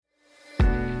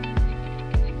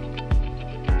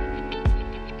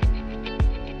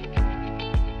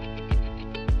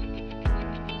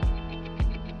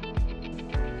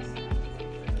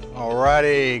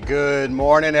Alrighty, good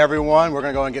morning everyone. We're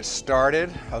going to go and get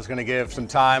started. I was going to give some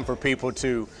time for people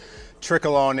to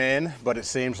trickle on in, but it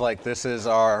seems like this is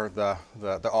the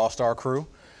all-star crew.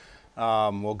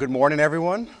 Well, good morning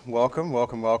everyone.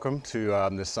 Welcome to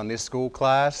this Sunday school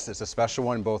class. It's a special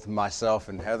one. Both myself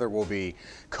and Heather will be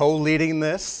co-leading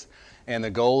this, and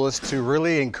the goal is to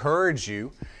really encourage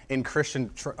you in Christian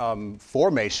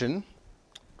formation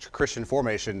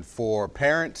for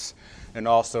parents and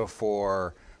also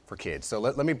for kids. So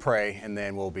let me pray and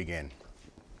then we'll begin.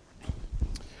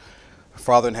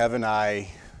 Father in heaven,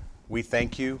 we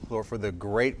thank you, Lord, for the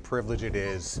great privilege it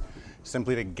is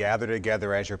simply to gather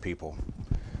together as your people.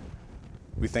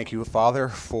 We thank you, Father,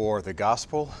 for the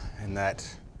gospel and that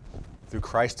through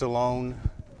Christ alone,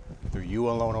 through you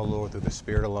alone, O Lord, through the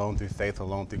Spirit alone, through faith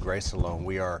alone, through grace alone,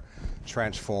 we are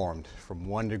transformed from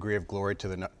one degree of glory to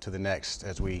the next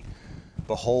as we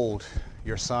behold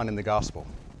your Son in the gospel.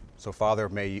 So, Father,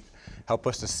 may you help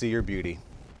us to see your beauty.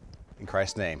 In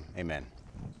Christ's name, amen.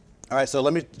 All right, so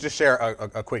let me just share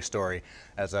a quick story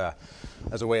as a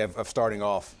way of starting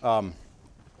off.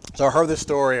 So I heard this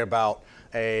story about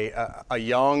a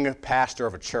young pastor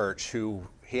of a church who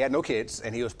he had no kids,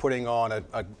 and he was putting on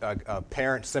a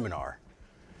parent seminar.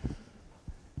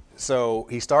 So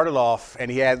he started off, and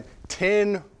he had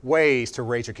 10 ways to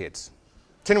raise your kids.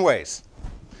 10 ways.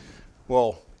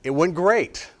 Well, it went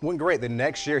great. The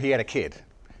next year, he had a kid.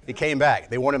 He came back.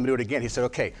 They wanted him to do it again. He said,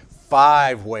 okay,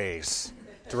 5 ways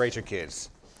to raise your kids.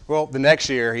 Well, the next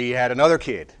year, he had another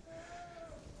kid.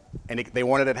 And they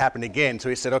wanted it to happen again. So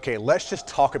he said, okay, let's just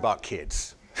talk about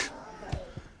kids.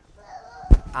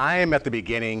 I am at the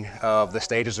beginning of the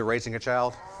stages of raising a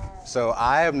child. So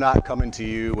I am not coming to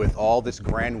you with all this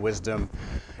grand wisdom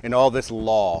and all this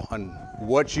law on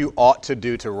what you ought to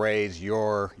do to raise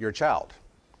your child.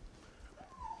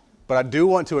 But I do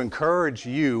want to encourage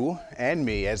you and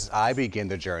me as I begin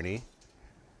the journey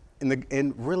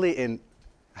in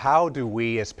how do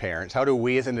we as parents, how do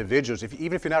we as individuals,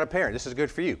 even if you're not a parent, this is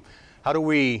good for you, how do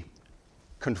we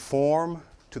conform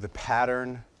to the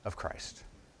pattern of Christ?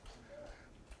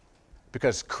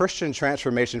 Because Christian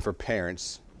transformation for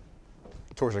parents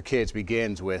towards our kids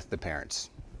begins with the parents.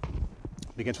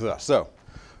 Begins with us. So,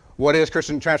 what is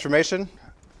Christian transformation?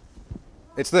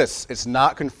 It's this. It's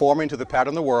not conforming to the pattern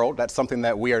of the world. That's something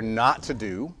that we are not to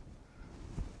do.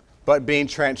 But being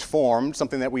transformed,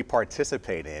 something that we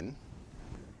participate in.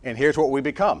 And here's what we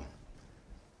become.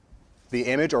 The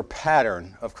image or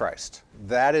pattern of Christ.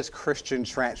 That is Christian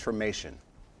transformation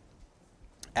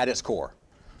at its core.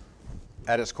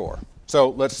 At its core. So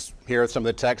let's hear some of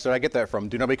the text that I get that from.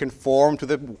 Do not be conformed to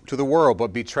the world,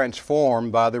 but be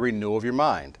transformed by the renewal of your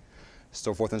mind.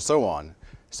 So forth and so on.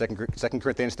 2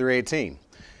 Corinthians 3:18.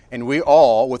 And we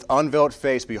all, with unveiled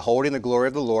face, beholding the glory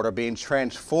of the Lord, are being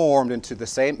transformed into the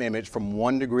same image from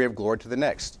one degree of glory to the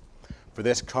next. For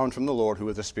this comes from the Lord who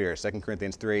is the Spirit. 2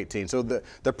 Corinthians 3:18. So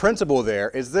the principle there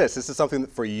is this. This is something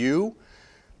for you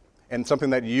and something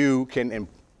that you can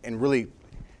and really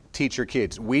teach your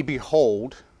kids. We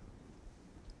behold,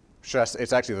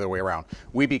 it's actually the other way around.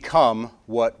 We become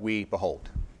what we behold.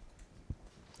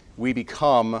 We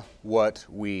become what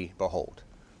we behold.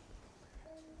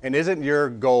 And isn't your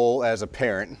goal as a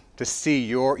parent to see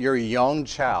your young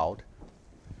child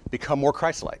become more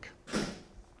Christ-like?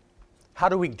 How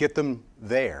do we get them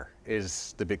there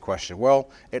is the big question.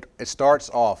 Well, it starts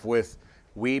off with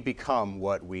we become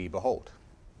what we behold.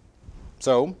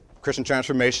 So, Christian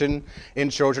transformation in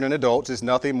children and adults is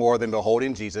nothing more than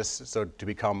beholding Jesus, so to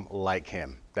become like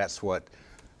him. That's what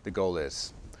the goal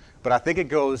is. But I think it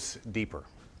goes deeper.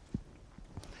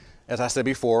 As I said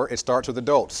before, it starts with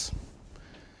adults.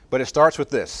 But it starts with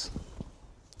this.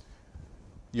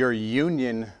 Your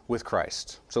union with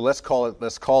Christ. So let's call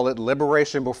it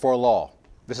liberation before law.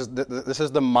 This is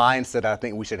the mindset I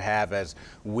think we should have as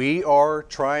we are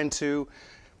trying to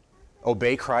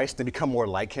obey Christ and become more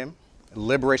like him.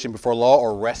 Liberation before law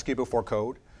or rescue before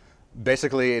code.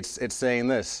 Basically, it's saying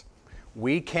this.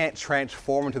 We can't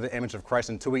transform into the image of Christ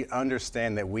until we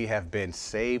understand that we have been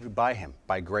saved by him,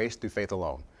 by grace through faith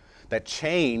alone. That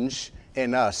change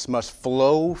in us must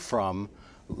flow from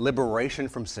liberation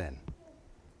from sin.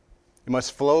 It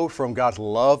must flow from God's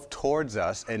love towards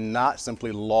us and not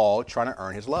simply law trying to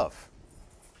earn his love.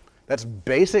 That's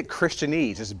basic Christian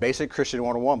needs. It's basic Christian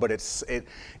 101, but it's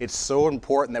so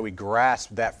important that we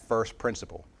grasp that first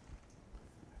principle.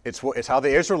 It's how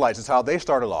the Israelites, it's how they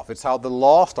started off. It's how the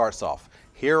law starts off.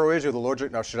 Hear, O Israel, the Lord,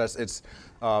 it's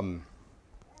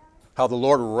how the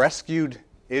Lord rescued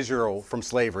Israel from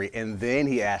slavery, and then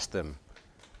he asked them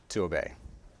to obey.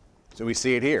 So we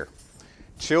see it here.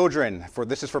 Children,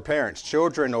 this is for parents.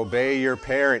 Children, obey your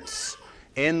parents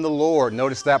In the Lord,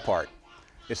 notice that part.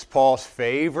 It's Paul's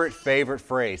favorite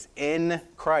phrase. In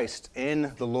Christ,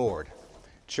 in the Lord.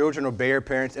 Children, obey your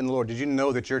parents in the Lord. Did you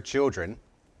know that your children,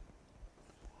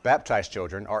 baptized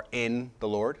children, are in the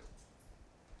Lord?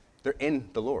 They're in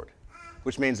the Lord,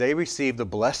 which means they receive the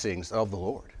blessings of the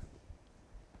Lord.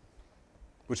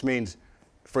 Which means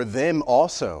for them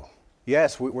also,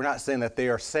 yes, we're not saying that they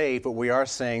are saved, but we are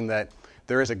saying that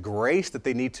there is a grace that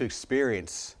they need to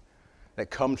experience that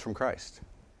comes from Christ.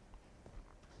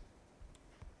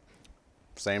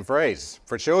 Same phrase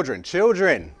for children.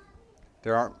 Children,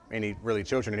 there aren't any really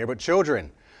children in here, but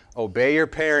children, obey your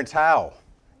parents how?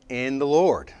 In the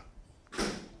Lord.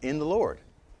 In the Lord.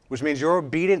 Which means your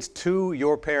obedience to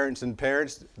your parents and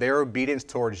parents, their obedience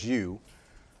towards you,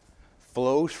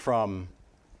 flows from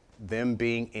them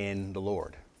being in the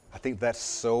Lord. I think that's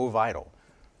so vital.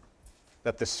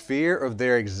 That the sphere of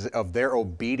their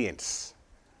obedience,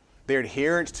 their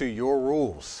adherence to your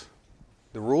rules,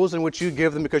 the rules in which you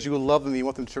give them because you love them and you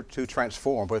want them to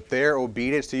transform, but their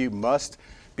obedience to you must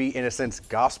be, in a sense,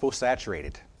 gospel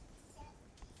saturated.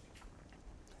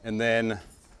 And then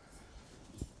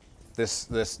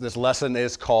this lesson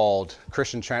is called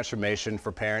Christian Transformation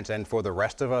for Parents and for the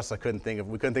rest of us. We couldn't think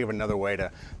of another way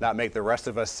to not make the rest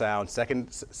of us sound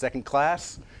second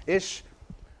class-ish,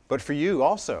 but for you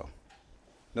also.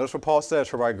 Notice what Paul says,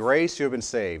 for by grace you have been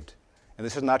saved, and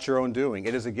this is not your own doing.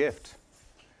 It is a gift,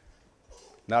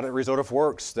 not a result of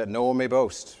works, that no one may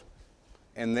boast.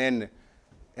 And then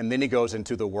he goes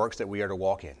into the works that we are to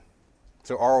walk in.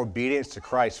 So our obedience to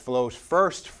Christ flows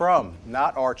first from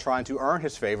not our trying to earn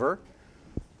his favor,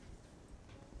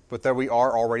 but that we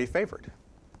are already favored.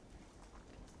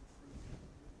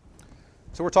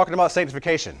 So we're talking about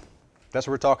sanctification. That's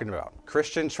what we're talking about.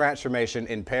 Christian transformation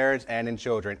in parents and in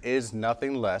children is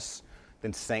nothing less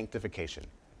than sanctification,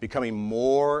 becoming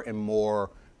more and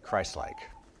more Christ-like.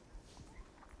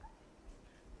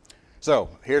 So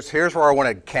here's where I want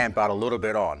to camp out a little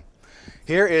bit on.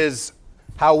 Here is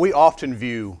how we often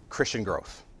view Christian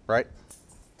growth, right?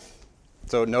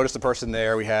 So notice the person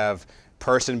there. We have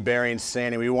person bearing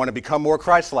sin, and we want to become more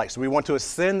Christ-like. So we want to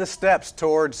ascend the steps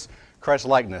towards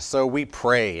Christ-likeness. So we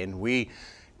pray and we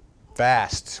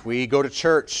fast. We go to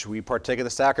church. We partake of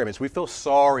the sacraments. We feel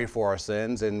sorry for our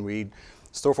sins, and we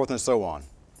so forth and so on.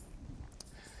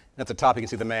 At the top, you can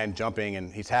see the man jumping,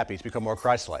 and he's happy. He's become more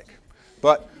Christ-like.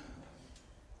 But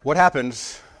what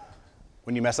happens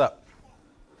when you mess up?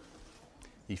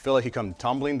 You feel like you come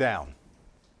tumbling down,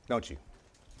 don't you?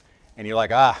 And you're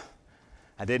like, I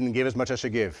didn't give as much as I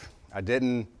should give. I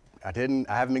haven't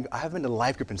been to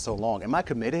life group in so long. Am I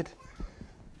committed?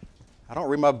 I don't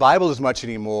read my Bible as much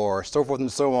anymore, so forth and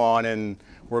so on, and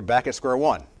we're back at square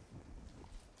one.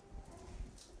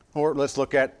 Or let's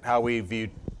look at how we view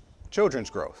children's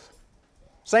growth.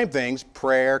 Same things,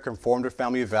 prayer, conform to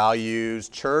family values,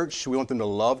 church. We want them to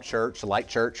love church, like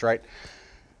church, right?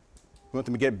 We want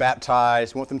them to get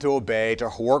baptized. We want them to obey, to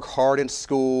work hard in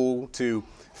school, to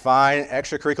find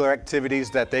extracurricular activities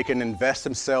that they can invest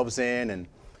themselves in. And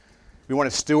we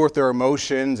want to steward their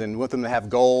emotions and want them to have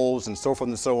goals and so forth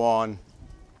and so on.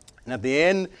 And at the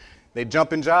end, they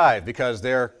jump and jive because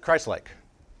they're Christ-like.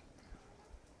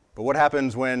 But what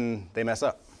happens when they mess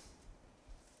up?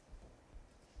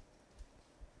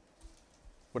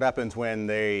 What happens when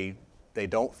they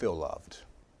don't feel loved?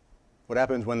 What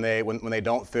happens when they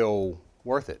don't feel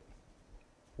worth it?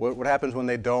 What happens when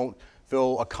they don't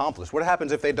feel accomplished? What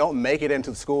happens if they don't make it into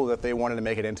the school that they wanted to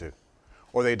make it into?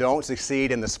 Or they don't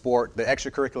succeed in the sport, the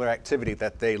extracurricular activity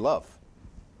that they love?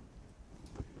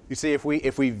 You see, if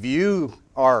we view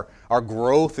our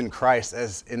growth in Christ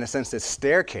as, in a sense, this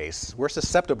staircase, we're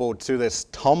susceptible to this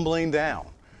tumbling down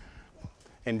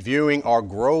and viewing our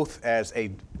growth as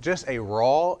just a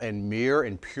raw and mere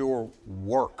and pure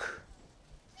work.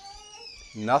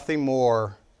 Nothing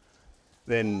more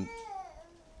than,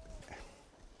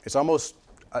 it's almost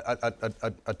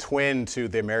a twin to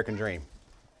the American dream.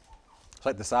 It's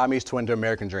like the Siamese twin to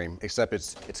American dream, except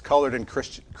it's colored in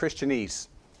Christianese.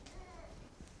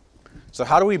 So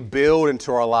how do we build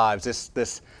into our lives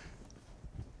this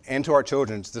and to our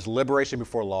children, this liberation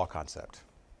before law concept?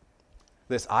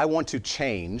 This, I want to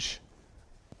change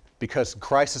because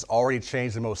Christ has already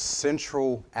changed the most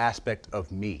central aspect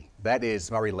of me. That is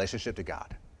my relationship to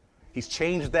God. He's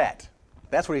changed that.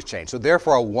 That's what he's changed. So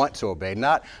therefore I want to obey,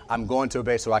 not I'm going to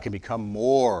obey so I can become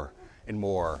more and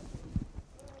more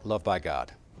loved by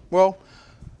God. Well,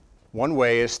 one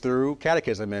way is through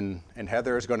catechism, and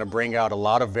Heather is going to bring out a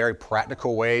lot of very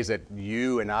practical ways that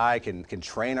you and I can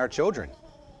train our children.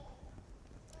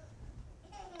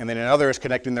 And then another is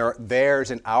connecting theirs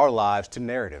in our lives to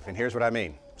narrative. And here's what I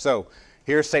mean. So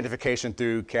Here's sanctification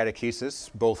through catechesis,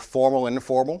 both formal and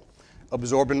informal,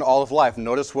 absorbed in all of life.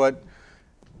 Notice what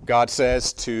God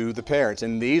says to the parents.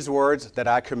 And these words that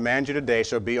I command you today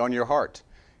shall be on your heart.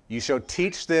 You shall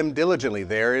teach them diligently.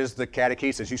 There is the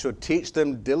catechesis. You shall teach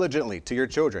them diligently to your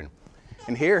children.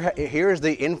 And here is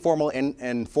the informal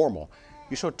and formal.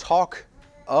 You shall talk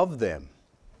of them.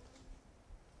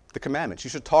 The commandments. You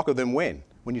should talk of them when?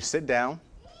 When you sit down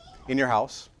in your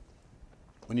house,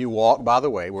 when you walk by the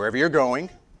way, wherever you're going,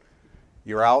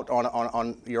 you're out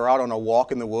on a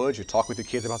walk in the woods, you talk with your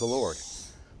kids about the Lord.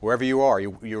 Wherever you are,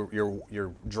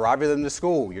 you're driving them to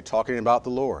school, you're talking about the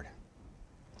Lord.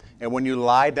 And when you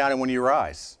lie down and when you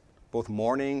rise, both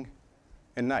morning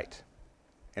and night,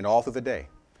 and all through the day,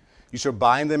 you shall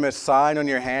bind them as sign on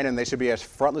your hand, and they shall be as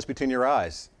frontlets between your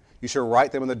eyes. You shall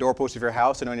write them on the doorposts of your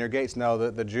house and on your gates. Now,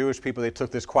 the Jewish people, they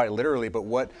took this quite literally, but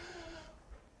what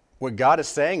God is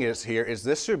saying is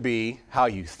this should be how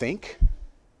you think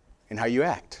and how you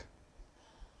act.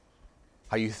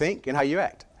 How you think and how you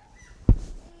act.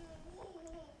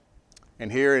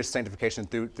 And here is sanctification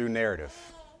through narrative.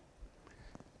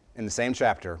 In the same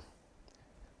chapter,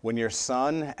 when your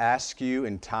son asks you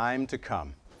in time to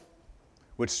come,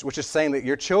 which is saying that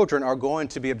your children are going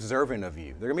to be observant of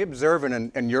you. They're going to be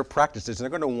observant in your practices, and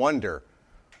they're going to wonder,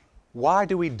 why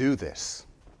do we do this?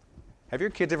 Have your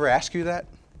kids ever asked you that?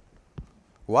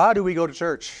 Why do we go to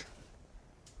church?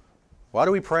 Why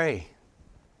do we pray?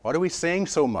 Why do we sing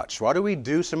so much? Why do we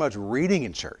do so much reading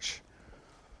in church?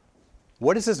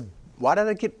 What is this? Why did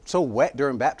I get so wet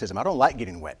during baptism? I don't like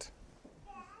getting wet.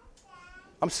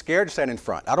 I'm scared to stand in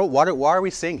front. Why are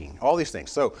we singing? All these things.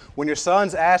 So when your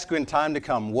sons ask you in time to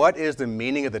come, what is the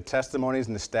meaning of the testimonies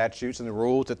and the statutes and the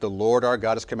rules that the Lord our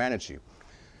God has commanded you?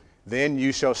 Then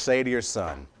you shall say to your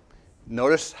son.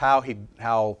 Notice how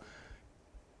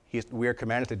we are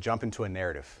commanded to jump into a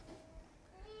narrative.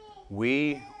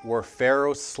 We were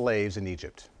Pharaoh's slaves in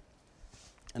Egypt.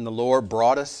 And the Lord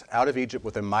brought us out of Egypt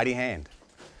with a mighty hand.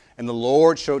 And the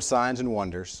Lord showed signs and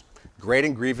wonders, great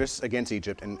and grievous against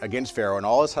Egypt and against Pharaoh and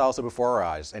all his house before our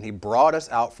eyes. And he brought us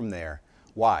out from there.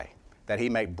 Why? That he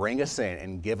might bring us in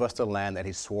and give us the land that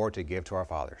he swore to give to our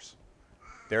fathers.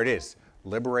 There it is.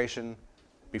 Liberation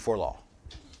before law.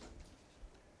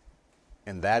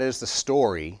 And that is the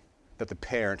story that the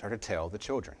parents are to tell the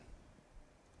children.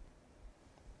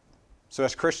 So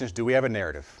as Christians, do we have a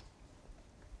narrative?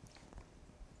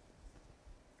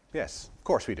 Yes, of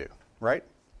course we do, right?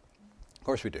 Of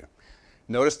course we do.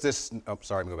 Notice this,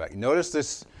 Notice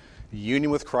this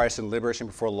union with Christ and liberation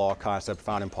before law concept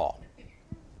found in Paul.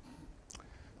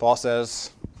 Paul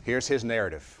says, here's his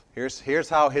narrative. Here's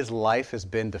how his life has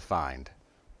been defined.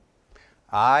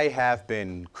 I have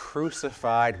been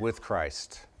crucified with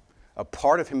Christ. A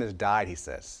part of him has died, he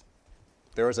says.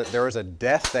 There was a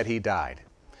death that he died.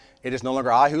 It is no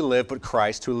longer I who live, but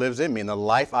Christ who lives in me. And the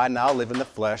life I now live in the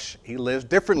flesh, he lives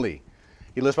differently.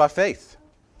 He lives by faith,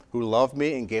 who loved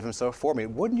me and gave himself for me.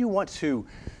 Wouldn't you want to,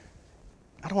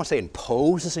 I don't want to say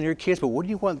impose this on your kids, but wouldn't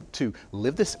you want to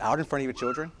live this out in front of your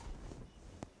children?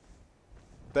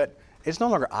 But it's no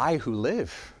longer I who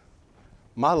live.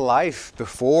 My life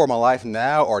before, my life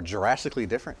now are drastically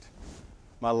different.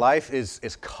 My life is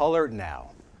colored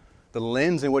now. The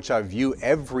lens in which I view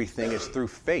everything is through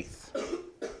faith.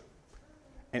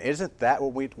 And isn't that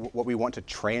what we want to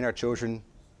train our children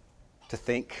to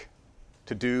think,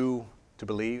 to do, to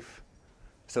believe?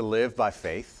 Is to live by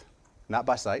faith, not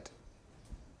by sight.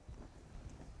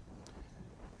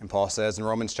 And Paul says in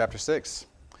Romans chapter 6,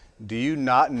 do you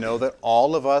not know that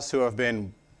all of us who have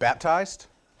been baptized,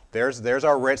 there's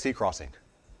our Red Sea crossing.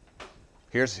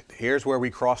 Here's where we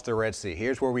cross the Red Sea.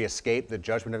 Here's where we escape the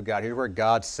judgment of God. Here's where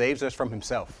God saves us from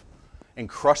himself and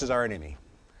crushes our enemy.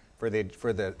 For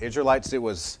the Israelites, it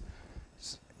was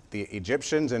the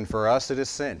Egyptians, and for us, it is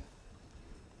sin.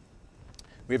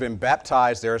 We've been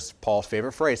baptized, there's Paul's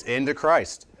favorite phrase, into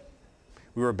Christ.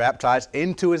 We were baptized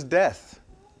into his death.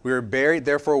 We were buried,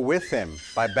 therefore, with him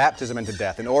by baptism into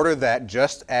death, in order that,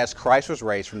 just as Christ was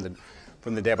raised from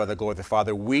the dead by the glory of the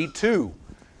Father, we too,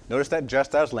 notice that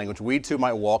just as language, we too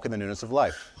might walk in the newness of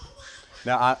life.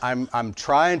 Now, I'm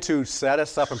trying to set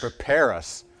us up and prepare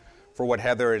us for what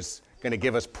Heather is going to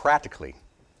give us practically.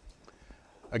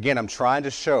 Again, I'm trying to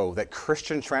show that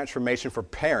Christian transformation for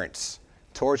parents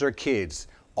towards their kids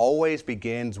always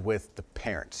begins with the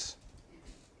parents.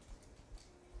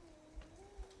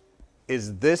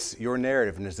 Is this your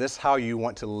narrative, and is this how you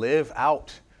want to live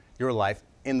out your life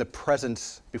in the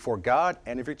presence before God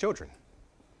and of your children?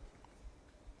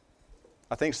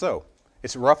 I think so.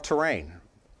 It's rough terrain.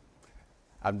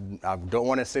 I don't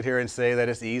want to sit here and say that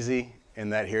it's easy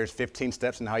and that here's 15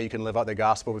 steps in how you can live out the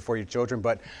gospel before your children,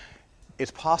 but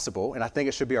it's possible, and I think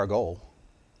it should be our goal.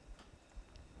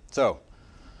 So,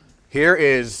 here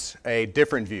is a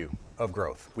different view of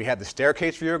growth. We had the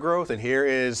staircase view of growth, and here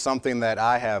is something that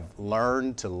I have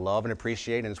learned to love and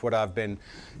appreciate, and it's what I've been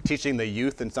teaching the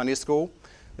youth in Sunday school.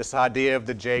 This idea of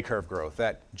the J-curve growth,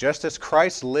 that just as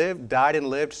Christ lived, died and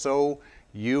lived, so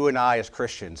you and I as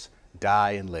Christians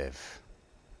die and live.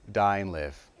 Die and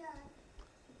live.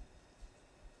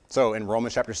 So in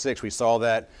Romans chapter 6, we saw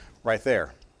that right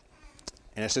there.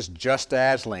 And it's just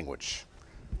as language.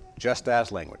 Just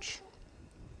as language.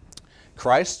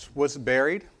 Christ was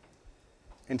buried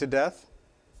into death,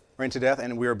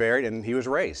 and we were buried, and he was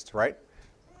raised, right?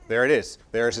 There it is.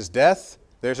 There's his death,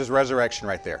 there's his resurrection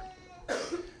right there.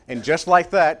 And just like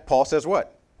that, Paul says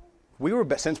what?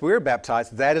 Since we were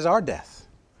baptized, that is our death.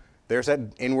 There's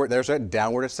that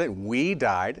downward ascent. We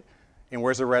died, and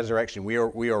where's the resurrection? We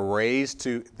are raised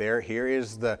to there. Here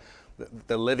is the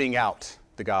living out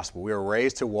the gospel. We are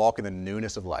raised to walk in the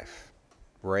newness of life.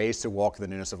 Raised to walk in the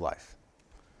newness of life.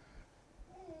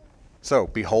 So,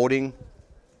 beholding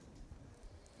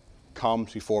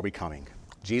comes before becoming.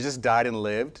 Jesus died and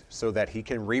lived so that he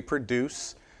can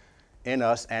reproduce in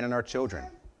us and in our children.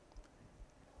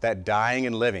 That dying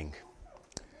and living.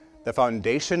 The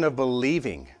foundation of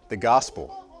believing the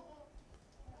gospel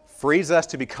frees us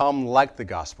to become like the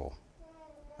gospel.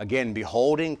 Again,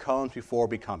 beholding comes before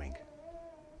becoming.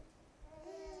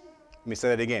 Let me say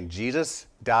that again. Jesus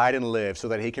died and lived so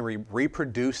that he can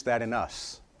reproduce that in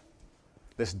us.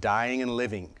 This dying and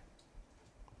living.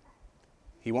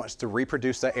 He wants to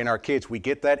reproduce that in our kids. We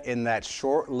get that in that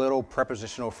short little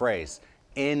prepositional phrase,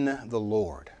 in the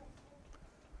Lord.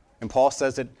 And Paul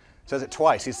says it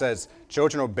twice. He says,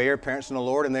 children, obey your parents in the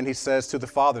Lord. And then he says to the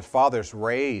fathers,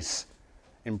 raise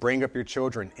and bring up your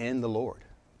children in the Lord.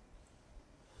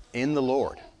 In the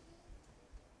Lord.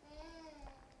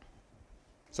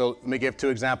 So let me give two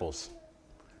examples.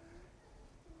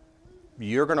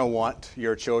 You're going to want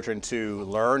your children to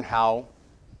learn how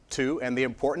to and the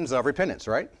importance of repentance,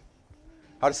 right?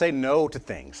 How to say no to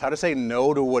things. How to say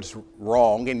no to what's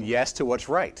wrong and yes to what's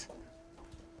right.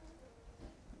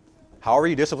 However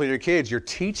you discipline your kids, you're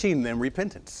teaching them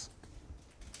repentance.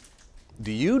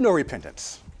 Do you know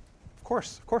repentance? Of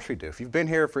course we do. If you've been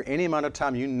here for any amount of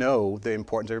time, you know the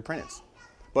importance of repentance.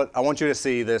 But I want you to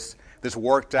see this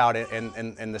worked out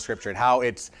in the scripture and how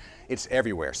it's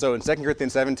everywhere. So in 2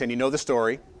 Corinthians 7:10, you know the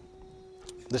story.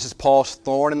 This is Paul's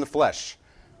thorn in the flesh.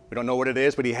 We don't know what it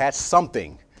is, but he has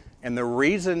something. And the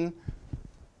reason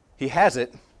he has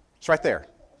it's right there.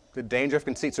 The danger of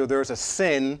conceit. So there's a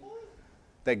sin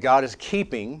that God is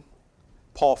keeping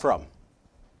Paul from.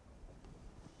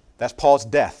 That's Paul's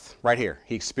death right here.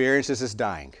 He experiences his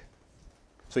dying.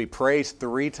 So he prays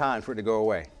 3 times for it to go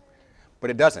away. But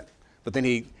it doesn't. But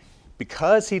then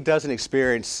because he doesn't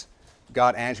experience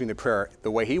God answering the prayer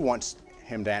the way he wants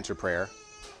him to answer prayer,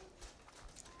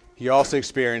 he also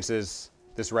experiences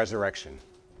this resurrection.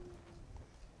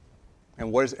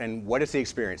 And what does he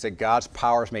experience? That God's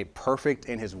power is made perfect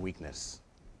in his weakness.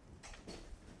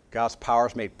 God's power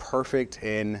is made perfect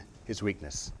in his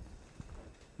weakness.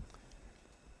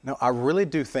 Now, I really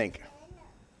do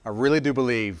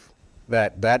believe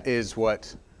that is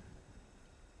what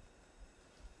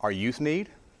our youth need.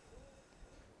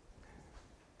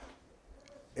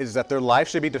 Is that their life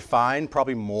should be defined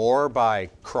probably more by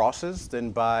crosses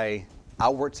than by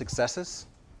outward successes.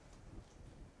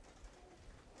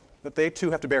 That they too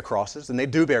have to bear crosses, and they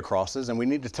do bear crosses, and we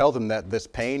need to tell them that this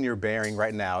pain you're bearing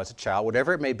right now as a child,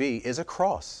 whatever it may be, is a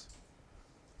cross.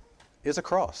 Is a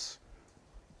cross.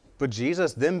 But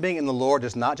Jesus, them being in the Lord,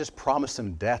 does not just promise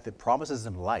them death, it promises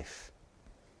them life.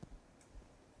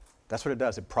 That's what it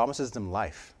does. It promises them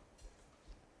life.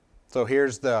 So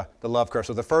here's the love curve.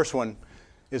 So the first one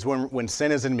is when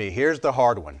sin is in me. Here's the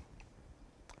hard one.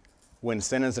 When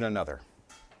sin is in another.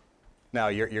 Now,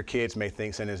 your kids may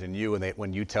think sin is in you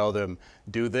when you tell them,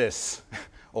 do this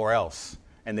or else,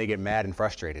 and they get mad and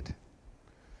frustrated.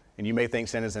 And you may think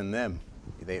sin is in them.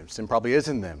 Sin probably is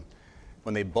in them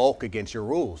when they bulk against your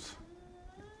rules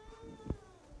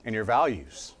and your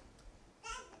values.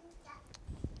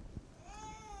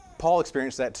 Paul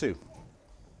experienced that too.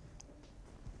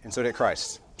 And so did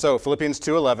Christ. So Philippians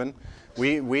 2:11,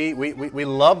 we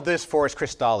love this for its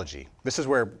Christology. This is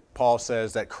where Paul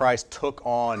says that Christ took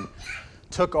on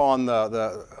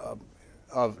the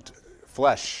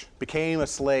flesh, became a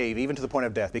slave, even to the point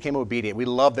of death, became obedient. We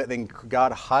love that. Then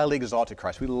God highly exalted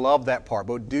Christ. We love that part.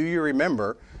 But do you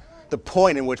remember the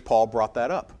point in which Paul brought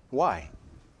that up? Why?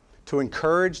 To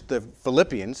encourage the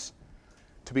Philippians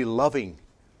to be loving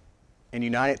and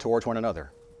united towards one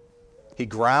another. He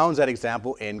grounds that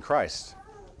example in Christ.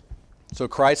 So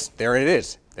Christ, there it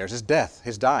is. There's his death,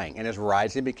 his dying, and his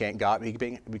rising became God. He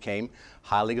became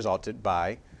highly exalted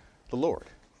by the Lord.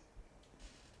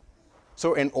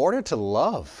 So in order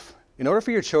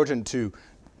for your children to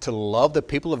love the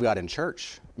people of God in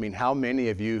church, I mean, how many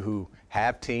of you who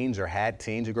have teens or had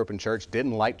teens who grew up in church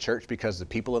didn't like church because the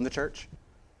people in the church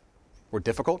were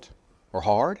difficult or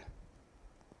hard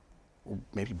or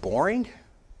maybe boring,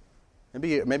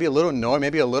 maybe a little annoying,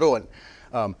 maybe a little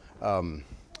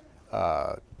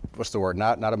what's the word?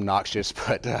 Not obnoxious,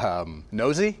 but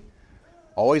nosy,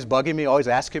 always bugging me, always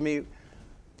asking me.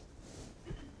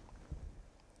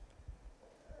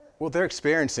 Well, they're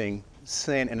experiencing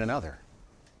sin in another.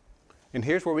 And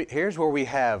here's where we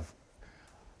have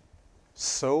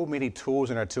so many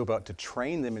tools in our tool belt to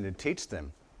train them and to teach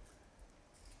them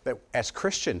that as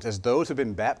Christians, as those who have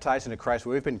been baptized into Christ,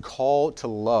 we've been called to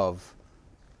love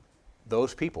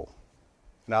those people.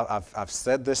 Now, I've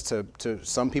said this to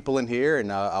some people in here,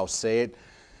 and I'll say it.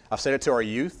 I've said it to our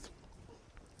youth,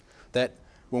 that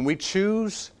when we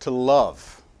choose to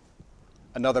love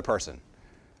another person,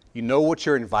 you know what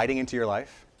you're inviting into your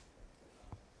life?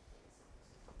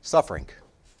 Suffering.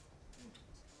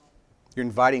 You're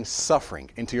inviting suffering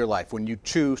into your life when you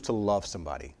choose to love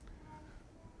somebody.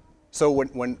 So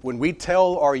when we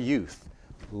tell our youth,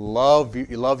 love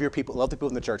your people, love the people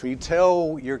in the church, when you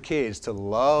tell your kids to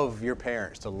love your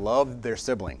parents, to love their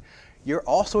sibling, you're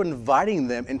also inviting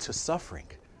them into suffering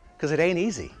because it ain't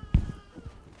easy.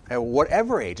 At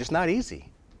whatever age, it's not easy.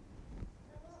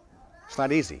 It's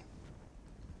not easy.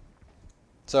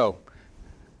 So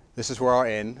this is where I'll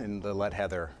end, and let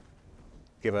Heather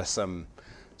give us some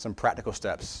practical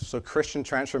steps. So Christian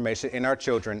transformation in our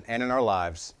children and in our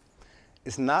lives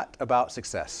is not about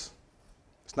success.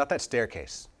 It's not that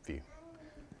staircase view.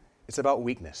 It's about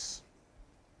weakness.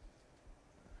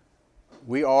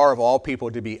 We are, of all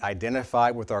people, to be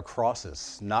identified with our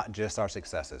crosses, not just our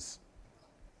successes.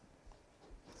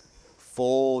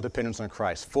 Full dependence on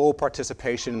Christ, full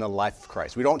participation in the life of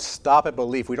Christ. We don't stop at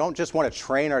belief. We don't just want to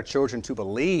train our children to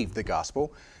believe the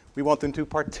gospel. We want them to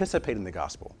participate in the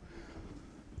gospel.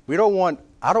 I don't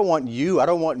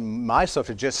want myself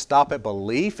to just stop at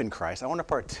belief in Christ. I want to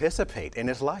participate in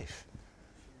his life.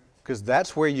 Because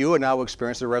that's where you and I will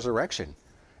experience the resurrection.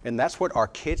 And that's what our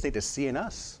kids need to see in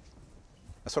us.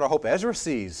 That's what I hope Ezra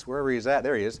sees, wherever he's at.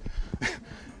 There he is.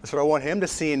 That's what I want him to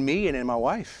see in me and in my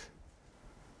wife.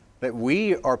 That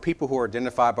we are people who are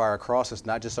identified by our crosses,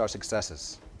 not just our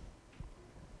successes.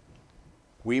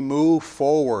 We move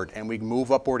forward and we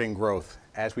move upward in growth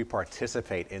as we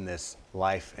participate in this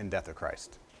life and death of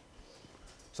Christ.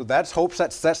 So that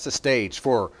sets the stage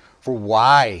for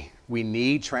why we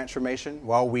need transformation,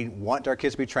 why we want our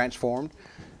kids to be transformed.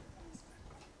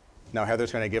 Now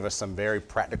Heather's going to give us some very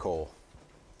practical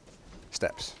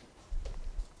steps.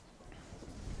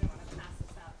 Do you want to pass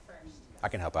this out first? I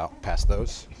can help out, pass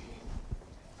those.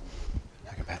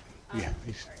 Yeah,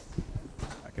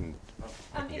 I can.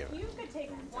 If you could take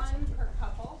one per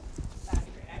couple, that'd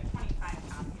be great. I have 25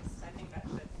 copies, so I think that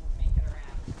should make it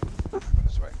around.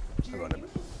 That's right. Jerry, you can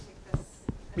take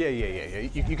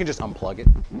this. Yeah. You can just unplug it.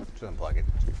 Just unplug it.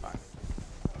 It'll be fine.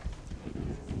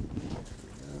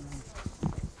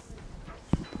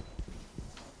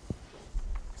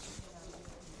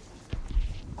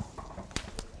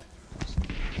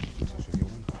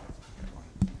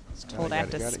 Told I have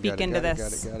to speak into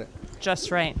this Got it.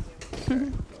 just right.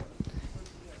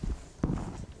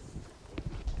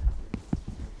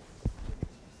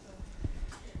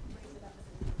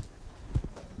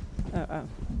 Oh,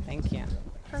 thank you.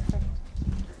 Perfect.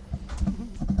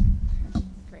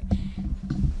 Great.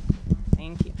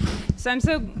 Thank you. So I'm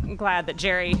so glad that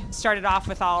Jerry started off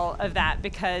with all of that,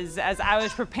 because as I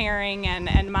was preparing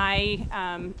and my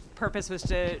purpose was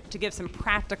to give some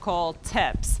practical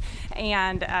tips,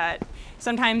 and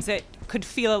sometimes it could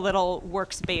feel a little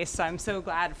works-based, so I'm so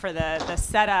glad for the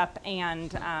setup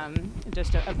and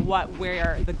just of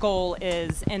where the goal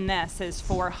is in this is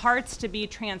for hearts to be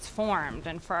transformed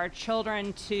and for our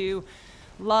children to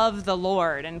love the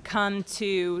Lord and come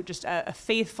to just a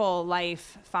faithful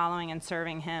life following and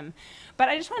serving him. But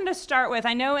I just wanted to start with,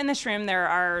 I know in this room there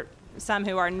are some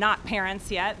who are not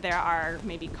parents yet. There are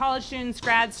maybe college students,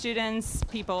 grad students,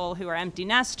 people who are empty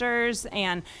nesters,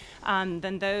 and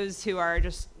then those who are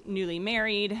just newly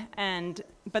married.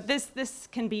 But this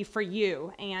can be for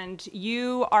you, and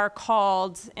you are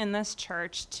called in this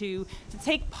church to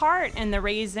take part in the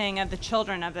raising of the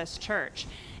children of this church.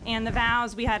 And the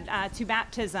vows, we had 2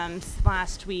 baptisms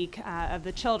last week of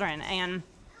the children, and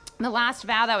the last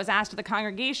vow that was asked of the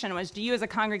congregation was, do you as a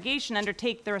congregation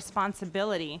undertake the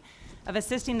responsibility of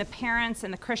assisting the parents in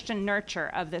the Christian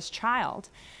nurture of this child?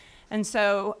 And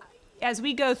so as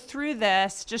we go through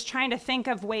this, just trying to think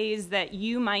of ways that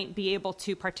you might be able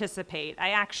to participate. I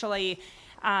actually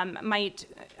might,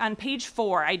 on page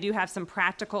 4, I do have some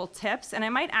practical tips, and I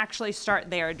might actually start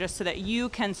there just so that you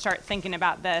can start thinking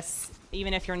about this,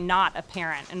 even if you're not a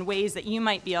parent, and ways that you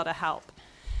might be able to help.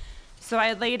 So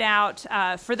I laid out,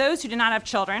 for those who do not have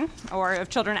children or have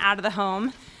children out of the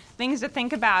home, things to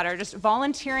think about are just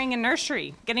volunteering in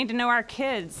nursery, getting to know our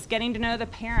kids, getting to know the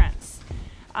parents.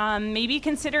 Maybe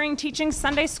considering teaching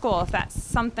Sunday school if that's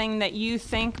something that you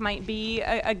think might be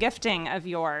a gifting of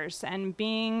yours, and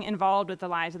being involved with the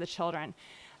lives of the children.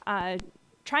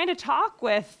 Trying to talk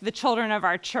with the children of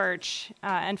our church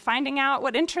and finding out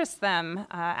what interests them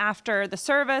after the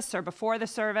service or before the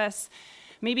service.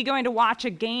 Maybe going to watch a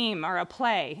game or a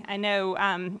play. I know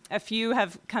a few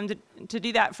have come to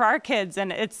do that for our kids,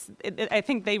 and I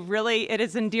think it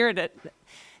has endeared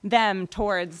them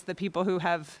towards the people who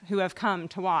have come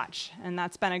to watch, and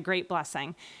that's been a great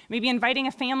blessing. Maybe inviting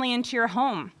a family into your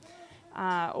home,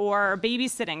 or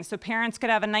babysitting, so parents could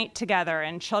have a night together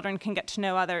and children can get to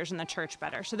know others in the church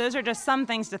better. So those are just some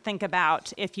things to think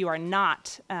about if you are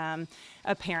not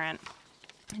a parent,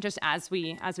 just as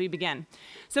we begin.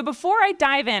 So before I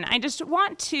dive in, I just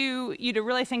want you to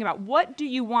really think about, what do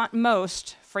you want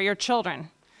most for your children?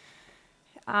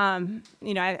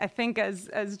 I think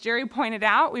as Jerry pointed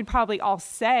out, we'd probably all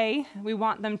say we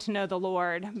want them to know the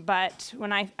Lord. But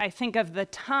when I think of the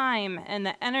time and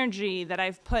the energy that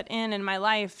I've put in my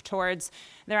life towards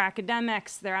their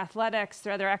academics, their athletics,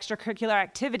 their other extracurricular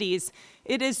activities,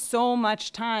 it is so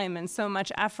much time and so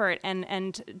much effort,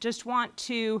 and just want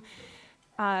to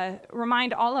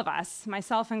remind all of us,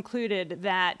 myself included,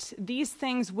 that these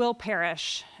things will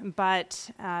perish,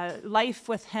 but life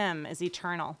with Him is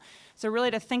eternal. So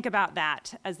really to think about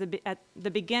that as at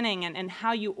the beginning, and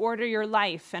how you order your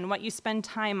life and what you spend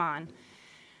time on.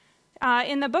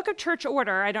 In the Book of Church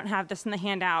Order, I don't have this in the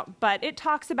handout, but it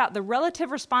talks about the relative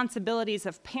responsibilities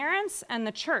of parents and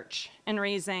the church in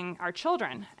raising our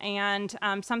children. And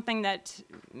something that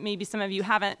maybe some of you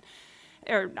haven't,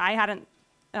 or I hadn't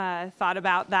thought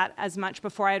about that as much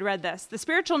before I had read this. The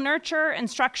spiritual nurture,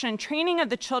 instruction, and training of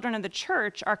the children of the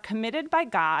church are committed by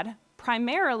God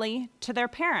primarily to their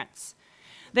parents.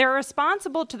 They are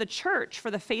responsible to the church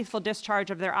for the faithful discharge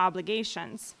of their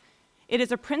obligations. It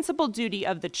is a principal duty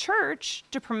of the church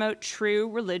to promote true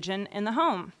religion in the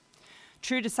home.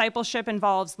 True discipleship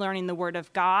involves learning the Word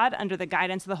of God under the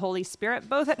guidance of the Holy Spirit,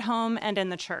 both at home and in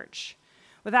the church.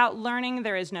 Without learning,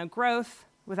 there is no growth.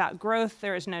 Without growth,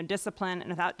 there is no discipline.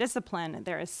 And without discipline,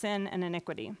 there is sin and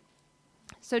iniquity.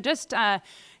 So just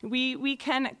we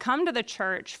can come to the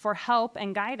church for help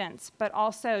and guidance, but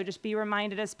also just be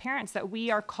reminded as parents that we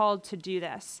are called to do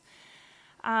this.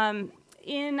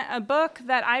 In a book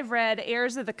that I've read,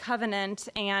 Heirs of the Covenant,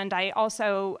 and I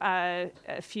also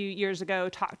a few years ago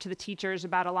talked to the teachers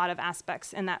about a lot of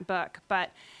aspects in that book,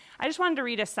 but I just wanted to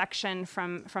read a section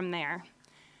from there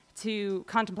to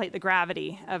contemplate the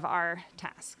gravity of our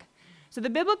task. So the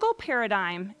biblical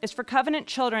paradigm is for covenant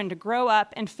children to grow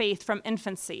up in faith from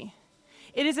infancy.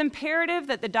 It is imperative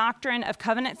that the doctrine of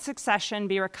covenant succession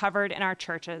be recovered in our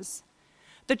churches.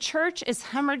 The church is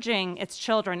hemorrhaging its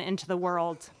children into the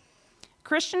world.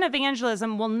 Christian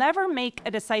evangelism will never make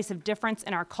a decisive difference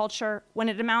in our culture when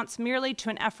it amounts merely to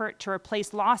an effort to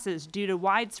replace losses due to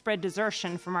widespread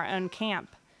desertion from our own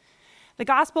camp. The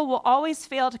gospel will always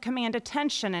fail to command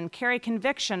attention and carry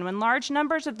conviction when large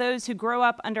numbers of those who grow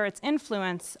up under its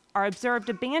influence are observed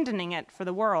abandoning it for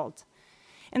the world.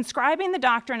 Inscribing the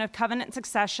doctrine of covenant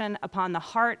succession upon the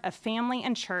heart of family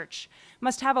and church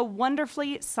must have a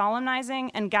wonderfully solemnizing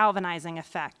and galvanizing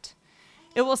effect.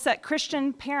 It will set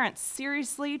Christian parents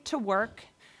seriously to work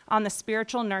on the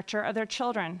spiritual nurture of their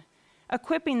children,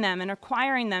 equipping them and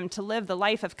requiring them to live the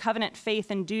life of covenant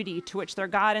faith and duty to which their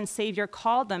God and Savior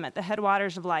called them at the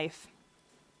headwaters of life.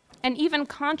 And even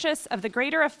conscious of the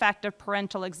greater effect of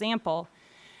parental example,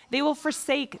 they will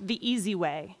forsake the easy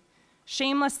way,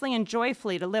 shamelessly and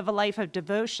joyfully to live a life of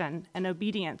devotion and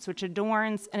obedience which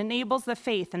adorns and enables the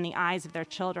faith in the eyes of their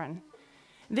children.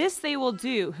 This they will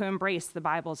do who embrace the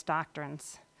Bible's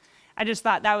doctrines. I just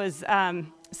thought that was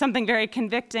something very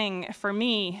convicting for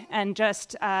me, and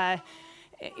just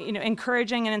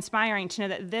encouraging and inspiring to know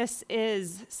that this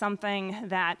is something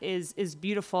that is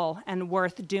beautiful and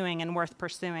worth doing and worth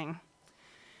pursuing.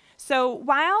 So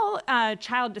while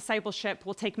child discipleship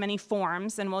will take many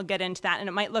forms, and we'll get into that, and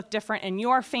it might look different in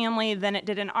your family than it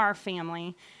did in our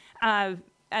family,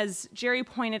 as Jerry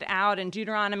pointed out in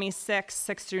Deuteronomy 6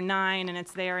 through 9, and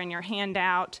it's there in your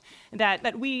handout,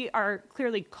 that we are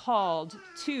clearly called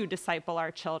to disciple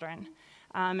our children.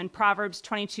 In Proverbs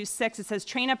 22:6, it says,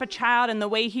 "Train up a child in the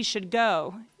way he should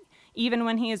go. Even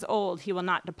when he is old, he will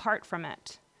not depart from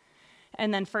it."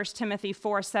 And then 1 Timothy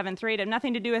 4:7-8, "Have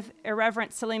nothing to do with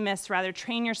irreverent, silly myths. Rather,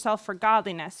 train yourself for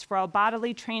godliness. For while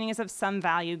bodily training is of some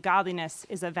value, godliness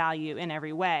is of value in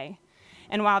every way."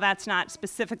 And while that's not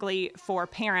specifically for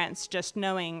parents, just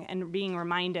knowing and being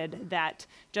reminded that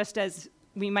just as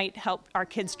we might help our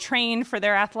kids train for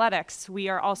their athletics, we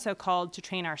are also called to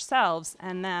train ourselves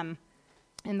and them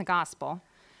in the gospel.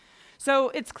 So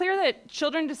it's clear that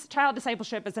child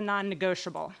discipleship is a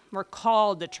non-negotiable. We're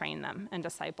called to train them and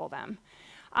disciple them.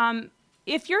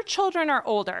 If your children are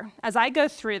older, as I go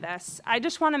through this, I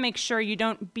just want to make sure you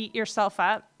don't beat yourself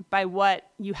up by what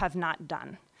you have not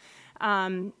done.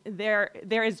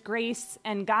 There is grace,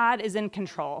 and God is in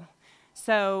control.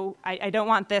 So I don't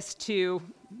want this to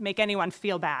make anyone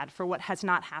feel bad for what has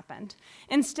not happened.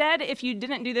 Instead, if you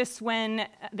didn't do this when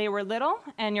they were little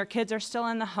and your kids are still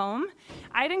in the home,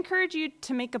 I'd encourage you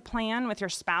to make a plan with your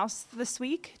spouse this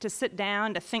week, to sit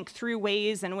down, to think through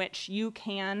ways in which you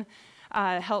can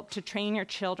help to train your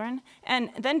children,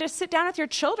 and then to sit down with your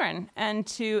children and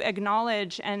to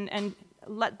acknowledge and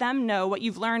let them know what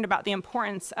you've learned about the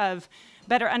importance of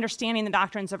better understanding the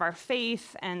doctrines of our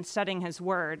faith and studying His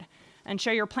Word, and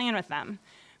share your plan with them.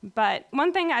 But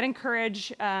one thing I'd encourage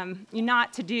you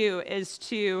not to do is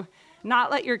to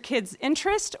not let your kids'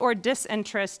 interest or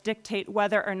disinterest dictate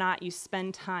whether or not you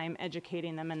spend time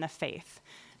educating them in the faith.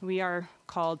 We are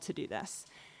called to do this.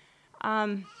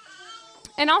 And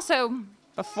also,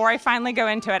 before I finally go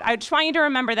into it, I just want you to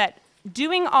remember that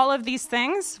doing all of these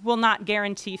things will not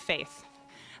guarantee faith.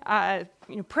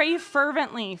 Pray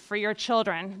fervently for your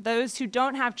children. Those who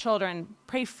don't have children,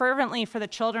 pray fervently for the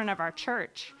children of our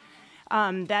church,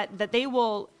 that they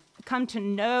will come to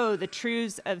know the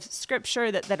truths of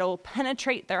Scripture, that it will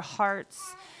penetrate their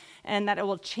hearts, and that it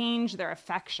will change their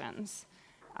affections.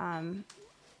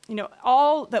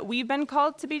 All that we've been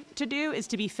called to do is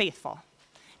to be faithful.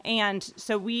 And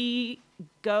so we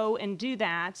go and do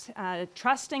that,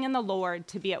 trusting in the Lord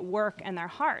to be at work in their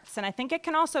hearts. And I think it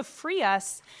can also free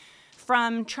us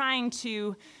from trying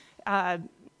to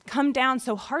come down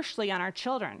so harshly on our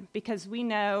children, because we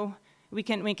know we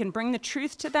can bring the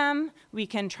truth to them, we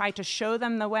can try to show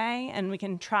them the way, and we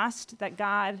can trust that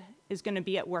God is going to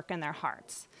be at work in their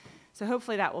hearts. So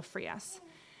hopefully that will free us.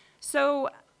 So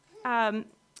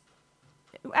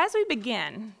as we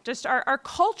begin, just our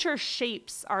culture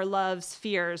shapes our loves,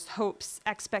 fears, hopes,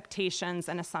 expectations,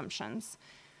 and assumptions.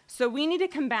 So we need to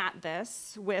combat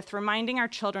this with reminding our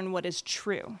children what is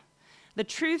true. The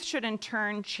truth should in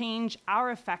turn change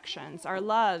our affections, our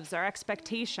loves, our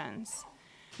expectations.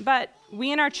 But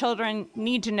we and our children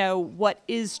need to know what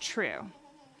is true.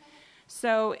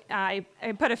 So I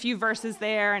put a few verses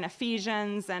there in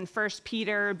Ephesians and 1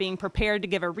 Peter, being prepared to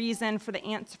give a reason for the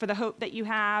answer, for the hope that you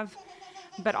have.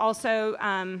 But also,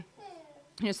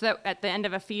 so that at the end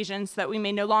of Ephesians, that we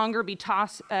may no longer be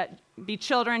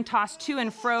children tossed to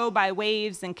and fro by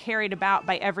waves and carried about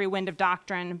by every wind of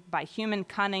doctrine, by human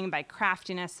cunning, by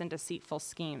craftiness and deceitful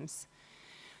schemes.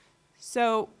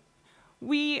 So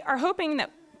we are hoping that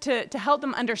to help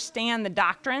them understand the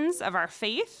doctrines of our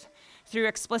faith through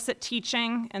explicit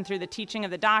teaching and through the teaching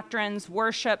of the doctrines,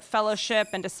 worship, fellowship,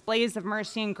 and displays of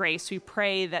mercy and grace, we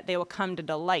pray that they will come to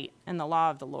delight in the law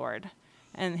of the Lord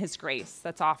and His grace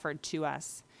that's offered to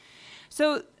us.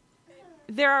 So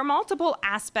there are multiple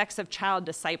aspects of child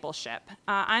discipleship.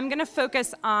 I'm going to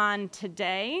focus on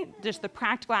today just the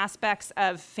practical aspects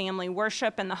of family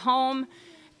worship in the home,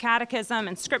 catechism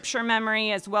and scripture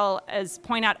memory, as well as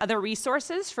point out other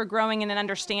resources for growing in an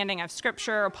understanding of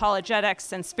scripture,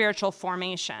 apologetics, and spiritual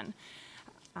formation.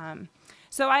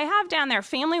 So I have down there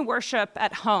family worship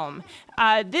at home.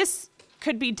 This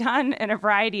could be done in a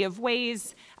variety of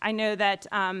ways. I know that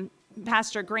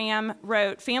Pastor Graham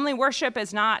wrote, "Family worship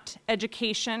is not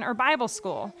education or Bible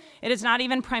school. It is not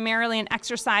even primarily an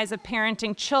exercise of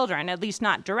parenting children, at least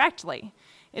not directly.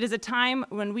 It is a time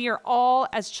when we are all,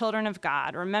 as children of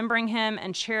God, remembering Him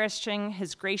and cherishing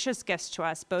His gracious gifts to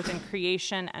us, both in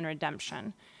creation and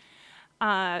redemption."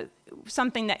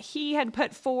 Something that he had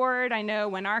put forward, I know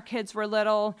when our kids were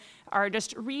little, are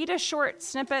just read a short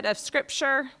snippet of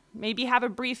scripture, maybe have a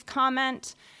brief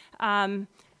comment.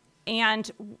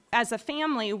 And as a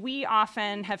family, we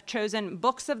often have chosen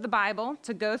books of the Bible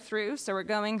to go through. So we're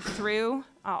going through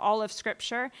all of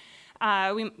Scripture.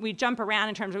 We jump around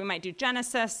in terms of we might do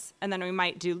Genesis, and then we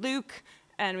might do Luke,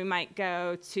 and we might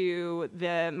go to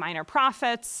the minor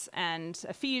prophets and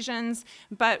Ephesians.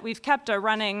 But we've kept a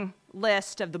running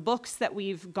list of the books that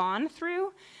we've gone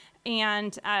through.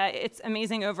 And it's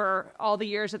amazing, over all the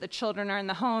years that the children are in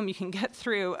the home, you can get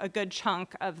through a good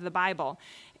chunk of the Bible,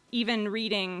 even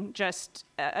reading just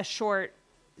a short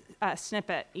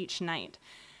snippet each night.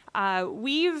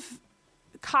 We've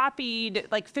copied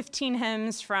like 15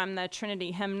 hymns from the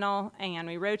Trinity hymnal, and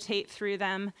we rotate through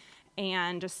them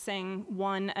and just sing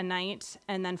one a night,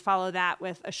 and then follow that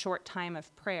with a short time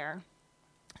of prayer.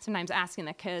 Sometimes asking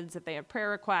the kids if they have prayer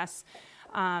requests.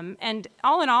 And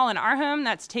all in all, in our home,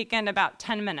 that's taken about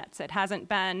 10 minutes. It hasn't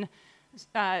been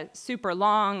super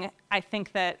long. I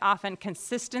think that often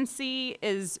consistency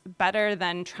is better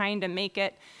than trying to make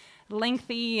it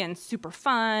lengthy and super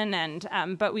fun.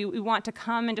 But we want to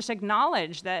come and just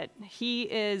acknowledge that he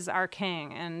is our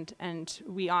king, and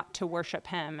we ought to worship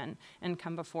him and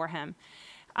come before him.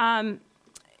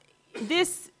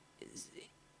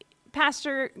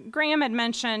 Pastor Graham had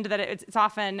mentioned that it's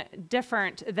often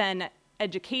different than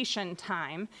education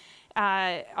time.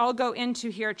 I'll go into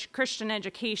here Christian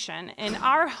education. In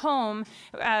our home,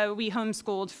 we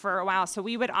homeschooled for a while, so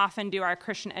we would often do our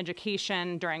Christian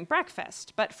education during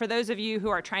breakfast. But for those of you who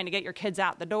are trying to get your kids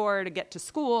out the door to get to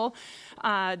school,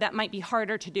 that might be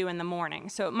harder to do in the morning.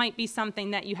 So it might be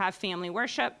something that you have family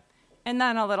worship, and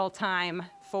then a little time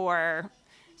for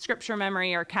scripture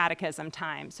memory or catechism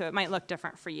time. So it might look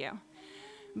different for you.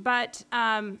 But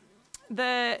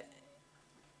the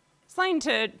thing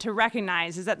to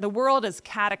recognize is that the world is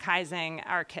catechizing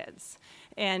our kids,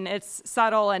 and it's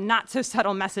subtle and not so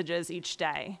subtle messages each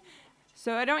day.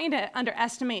 So I don't need to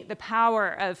underestimate the power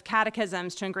of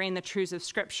catechisms to ingrain the truths of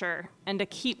Scripture and to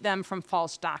keep them from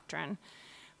false doctrine.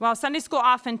 While Sunday school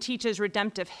often teaches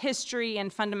redemptive history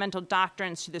and fundamental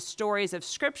doctrines through the stories of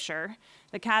Scripture,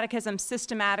 the catechisms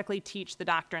systematically teach the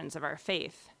doctrines of our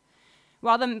faith.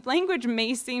 While the language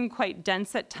may seem quite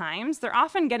dense at times, they're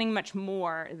often getting much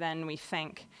more than we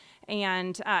think.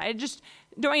 And I just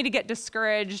don't want you to get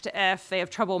discouraged if they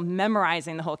have trouble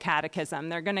memorizing the whole catechism.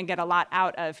 They're going to get a lot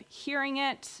out of hearing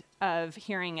it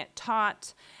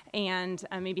taught, and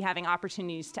maybe having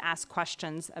opportunities to ask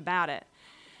questions about it.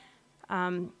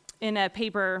 In a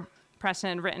paper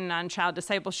Preston had written on child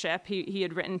discipleship, he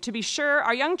had written, "To be sure,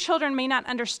 our young children may not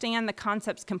understand the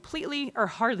concepts completely or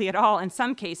hardly at all in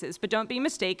some cases, but don't be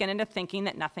mistaken into thinking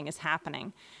that nothing is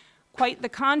happening. Quite the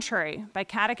contrary. By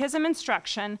catechism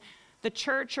instruction, the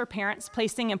church or parents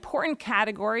placing important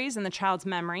categories in the child's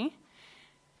memory.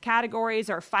 Categories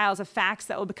are files of facts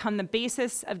that will become the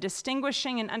basis of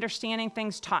distinguishing and understanding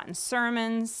things taught in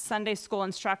sermons, Sunday school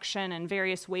instruction, and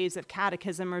various ways of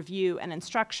catechism review and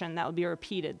instruction that will be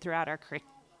repeated throughout our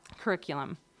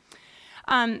curriculum."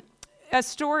 A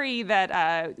story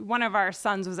that one of our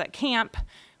sons was at camp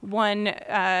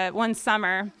one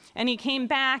summer, and he came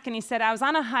back and he said, "I was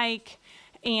on a hike,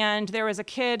 and there was a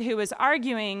kid who was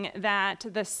arguing that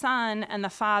the son and the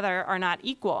father are not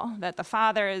equal, that the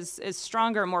father is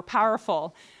stronger, more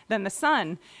powerful than the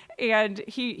son." And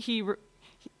he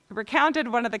recounted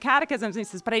one of the catechisms, and he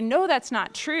says, "But I know that's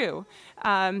not true,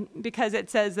 because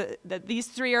it says that these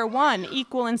three are one,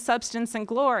 equal in substance and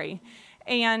glory."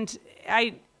 And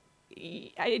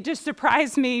it just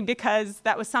surprised me, because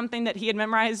that was something that he had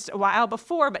memorized a while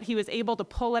before, but he was able to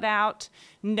pull it out,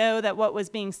 know that what was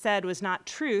being said was not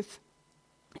truth,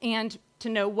 and to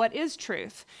know what is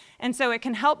truth. And so it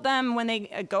can help them when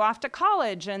they go off to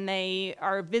college and they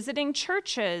are visiting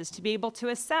churches to be able to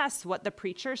assess what the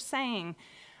preacher's saying,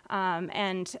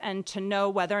 and to know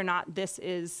whether or not this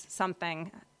is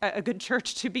something, a good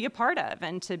church to be a part of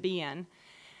and to be in.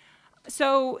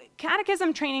 So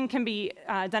catechism training can be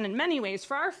done in many ways.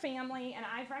 For our family, and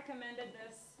I've recommended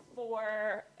this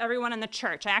for everyone in the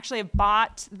church. I actually have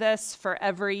bought this for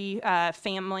every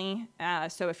family.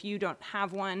 So if you don't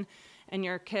have one, and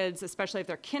your kids, especially if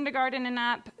they're kindergarten and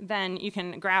up, then you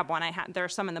can grab one. There are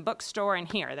some in the bookstore and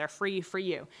here. They're free for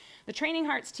you. The Training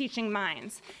Hearts, Teaching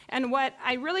Minds. And what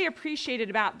I really appreciated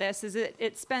about this is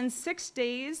it spends 6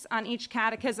 days on each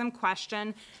catechism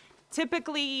question.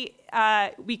 Typically,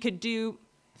 we could do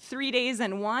 3 days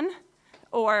in one,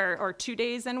 or 2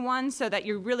 days in one, so that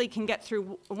you really can get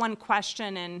through one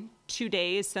question in 2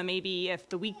 days. So maybe if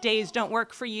the weekdays don't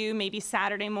work for you, maybe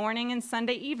Saturday morning and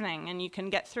Sunday evening, and you can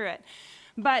get through it.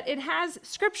 But it has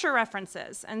scripture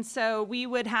references, and so we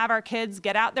would have our kids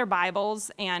get out their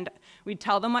Bibles, and we'd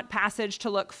tell them what passage to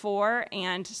look for,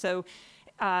 and so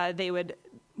they would,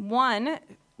 one,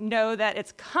 know that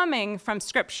it's coming from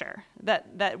Scripture,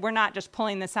 that we're not just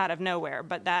pulling this out of nowhere,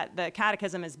 but that the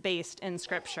catechism is based in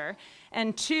Scripture.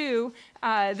 And two,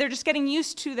 they're just getting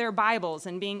used to their Bibles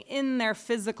and being in their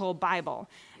physical Bible.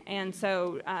 And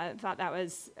so I thought that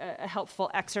was a helpful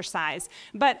exercise.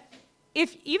 But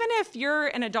even if you're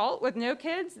an adult with no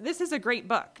kids, this is a great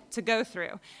book to go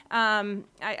through.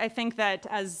 I think that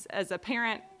as a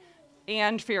parent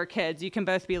and for your kids, you can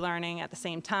both be learning at the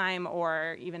same time,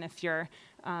 or even if you're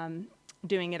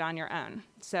doing it on your own.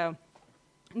 So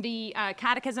the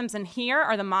catechisms in here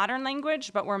are the modern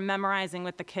language, but we're memorizing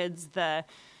with the kids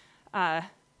I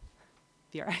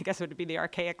guess it would be the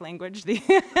archaic language.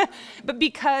 But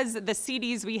because the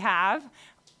CDs we have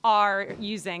are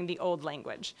using the old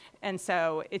language. And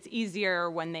so it's easier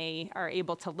when they are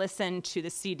able to listen to the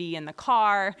CD in the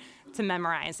car to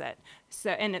memorize it.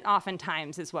 So, and it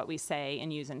oftentimes is what we say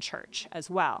and use in church as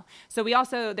well. So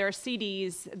there are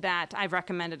CDs that I've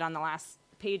recommended on the last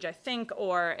page, I think,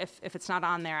 or if it's not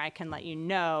on there, I can let you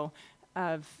know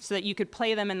so that you could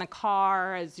play them in the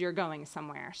car as you're going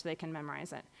somewhere so they can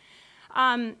memorize it.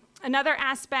 Another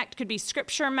aspect could be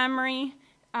scripture memory.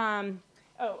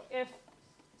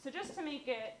 So just to make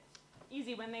it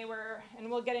easy, when they were,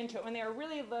 and we'll get into it, when they were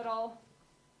really little,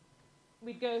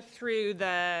 we'd go through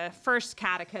the first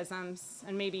catechisms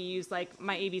and maybe use like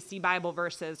my ABC Bible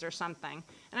verses or something.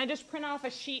 And I just print off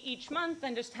a sheet each month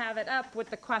and just have it up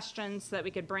with the questions so that we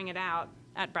could bring it out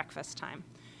at breakfast time.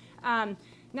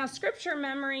 Now, scripture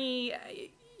memory,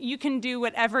 you can do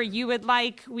whatever you would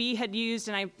like. We had used,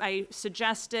 and I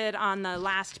suggested on the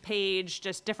last page,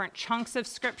 just different chunks of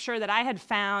scripture that I had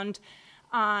found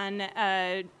on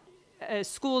a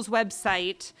school's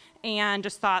website, and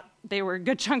just thought they were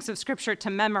good chunks of scripture to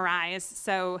memorize.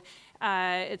 So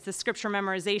it's the scripture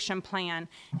memorization plan.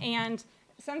 And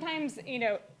sometimes,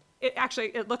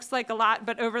 it looks like a lot,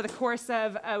 but over the course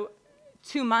of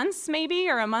 2 months maybe,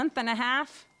 or a month and a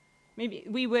half, maybe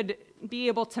we would be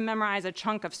able to memorize a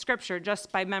chunk of scripture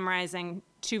just by memorizing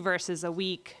 2 verses a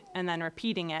week and then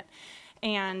repeating it.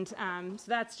 And so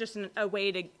that's just a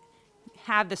way to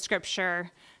have the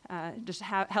scripture,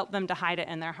 help them to hide it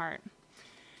in their heart.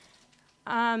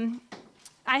 I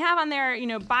have on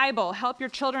there, Bible, help your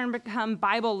children become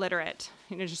Bible literate.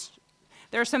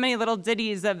 There are so many little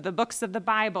ditties of the books of the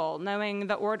Bible, knowing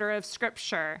the order of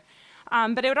scripture.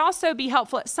 But it would also be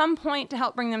helpful at some point to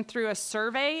help bring them through a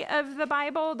survey of the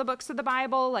Bible, the books of the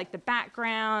Bible, like the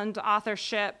background,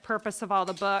 authorship, purpose of all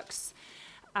the books.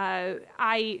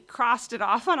 I crossed it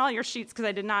off on all your sheets because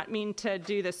I did not mean to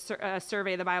do this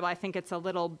survey of the Bible. I think it's a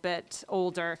little bit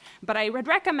older. But I would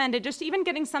recommend it, just even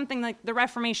getting something like the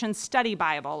Reformation Study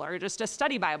Bible, or just a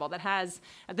study Bible that has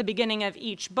at the beginning of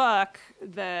each book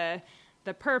the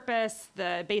purpose,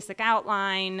 the basic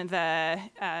outline, the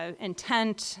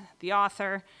intent, the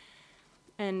author.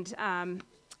 And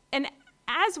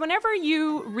as whenever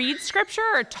you read Scripture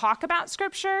or talk about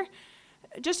Scripture,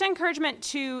 just encouragement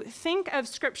to think of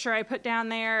Scripture, I put down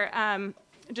there,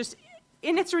 just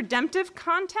in its redemptive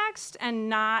context and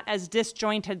not as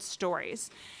disjointed stories.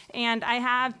 And I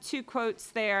have 2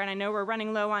 quotes there, and I know we're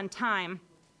running low on time,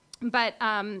 but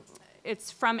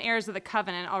it's from Heirs of the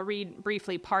Covenant. I'll read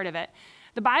briefly part of it.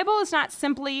 The Bible is not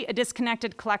simply a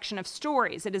disconnected collection of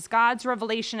stories. It is God's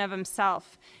revelation of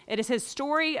himself. It is his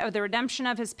story of the redemption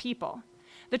of his people.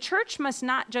 The church must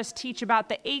not just teach about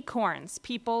the acorns,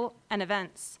 people, and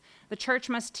events. The church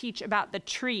must teach about the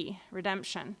tree,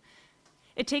 redemption.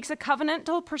 It takes a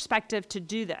covenantal perspective to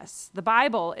do this. The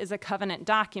Bible is a covenant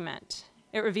document.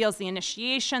 It reveals the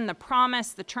initiation, the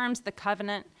promise, the terms of the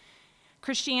covenant.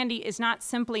 Christianity is not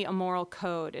simply a moral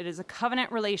code. It is a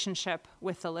covenant relationship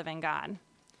with the living God.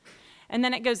 And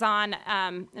then it goes on,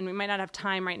 and we might not have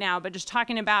time right now, but just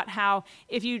talking about how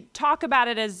if you talk about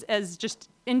it as just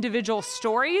individual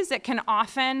stories, it can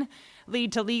often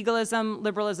lead to legalism,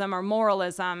 liberalism, or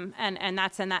moralism, and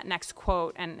that's in that next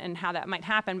quote and how that might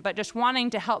happen. But just wanting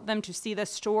to help them to see the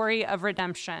story of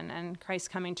redemption and Christ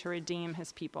coming to redeem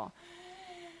his people.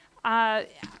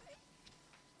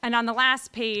 And on the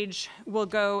last page, we'll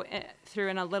go through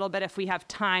in a little bit, if we have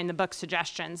time, the book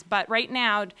suggestions. But right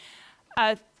now,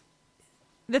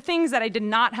 the things that I did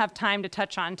not have time to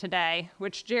touch on today,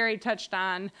 which Jerry touched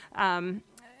on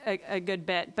a good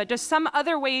bit, but just some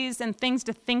other ways and things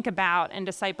to think about in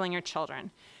discipling your children.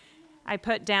 I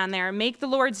put down there, make the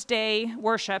Lord's Day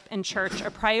worship in church a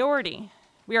priority.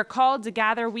 We are called to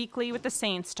gather weekly with the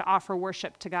saints to offer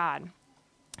worship to God.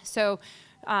 So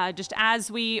just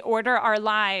as we order our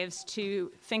lives,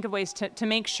 to think of ways to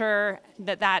make sure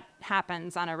that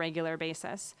happens on a regular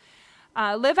basis.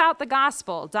 Live out the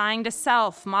gospel, dying to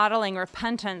self, modeling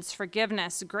repentance,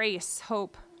 forgiveness, grace,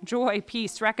 hope, joy,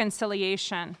 peace,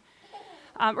 reconciliation.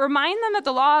 Remind them that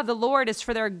the law of the Lord is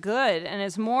for their good and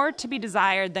is more to be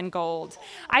desired than gold.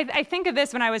 I think of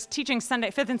this when I was teaching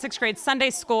 5th and 6th grade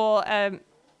Sunday school a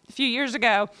few years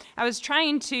ago. I was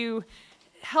trying to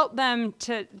help them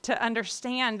to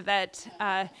understand that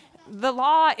the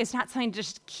law is not something to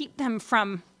just keep them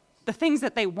from the things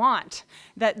that they want,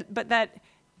 but that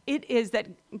it is that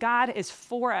God is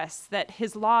for us, that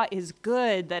his law is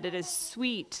good, that it is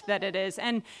sweet, that it is.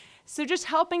 And so just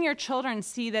helping your children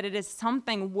see that it is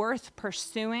something worth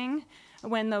pursuing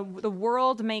when the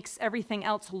world makes everything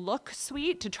else look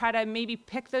sweet, to try to maybe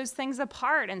pick those things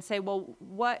apart and say, well,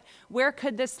 where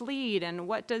could this lead, and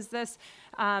what does this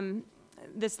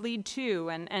lead to?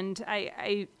 And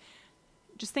I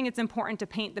just think it's important to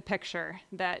paint the picture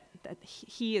that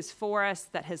he is for us,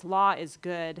 that his law is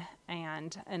good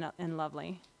and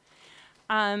lovely.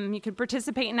 You could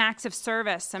participate in acts of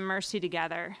service and mercy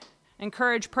together.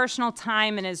 Encourage personal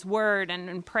time in his word and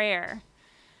in prayer.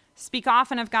 Speak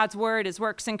often of God's word, his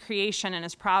works in creation, and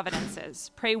his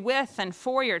providences. Pray with and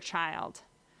for your child.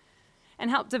 And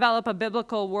help develop a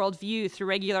biblical worldview through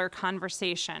regular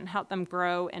conversation. Help them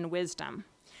grow in wisdom.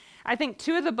 I think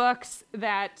two of the books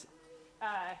that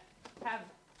have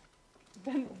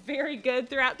been very good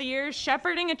throughout the years,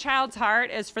 Shepherding a Child's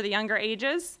Heart is for the younger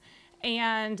ages,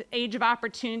 and Age of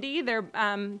Opportunity. They're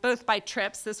both by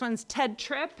Tripp. This one's Ted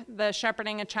Tripp, The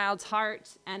Shepherding a Child's Heart,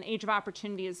 and Age of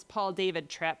Opportunity is Paul David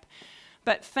Tripp.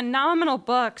 But phenomenal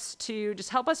books to just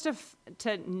help us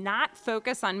to not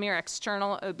focus on mere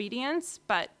external obedience,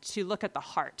 but to look at the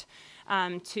heart,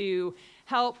 to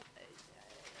help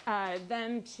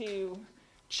them to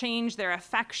change their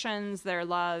affections, their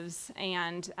loves,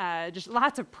 and just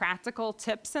lots of practical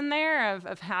tips in there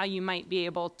of how you might be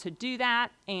able to do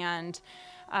that, and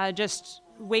just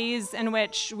ways in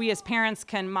which we as parents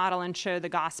can model and show the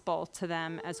gospel to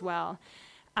them as well.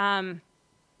 And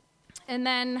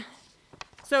then,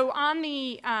 so on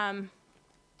the, I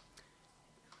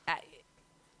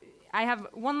have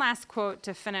one last quote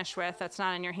to finish with that's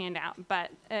not in your handout, but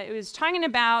it was talking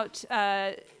about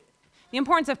the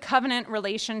importance of covenant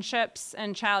relationships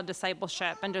and child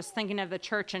discipleship, and just thinking of the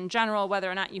church in general,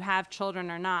 whether or not you have children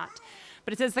or not.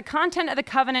 But it says the content of the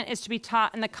covenant is to be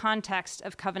taught in the context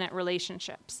of covenant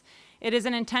relationships. It is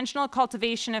an intentional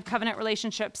cultivation of covenant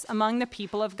relationships among the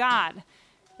people of God.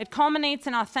 It culminates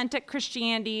in authentic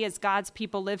Christianity as God's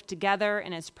people live together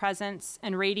in his presence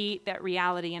and radiate that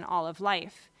reality in all of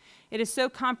life. It is so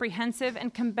comprehensive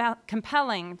and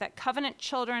compelling that covenant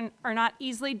children are not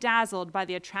easily dazzled by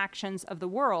the attractions of the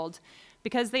world,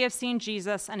 because they have seen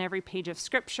Jesus on every page of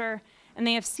Scripture, and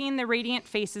they have seen the radiant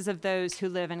faces of those who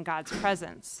live in God's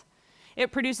presence.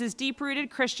 It produces deep-rooted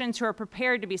Christians who are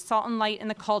prepared to be salt and light in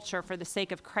the culture for the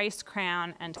sake of Christ's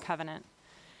crown and covenant.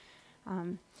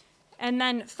 And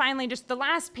then finally, just the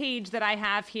last page that I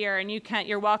have here, and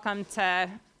you're welcome to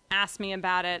ask me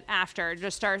about it after,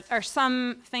 just are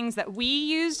some things that we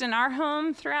used in our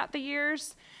home throughout the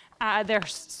years.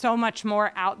 There's so much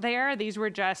more out there. These were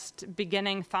just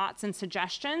beginning thoughts and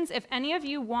suggestions. If any of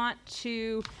you want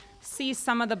to see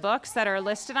some of the books that are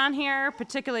listed on here,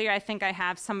 particularly I think I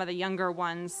have some of the younger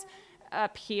ones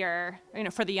up here,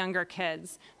 for the younger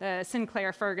kids. The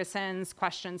Sinclair Ferguson's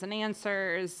Questions and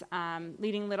Answers,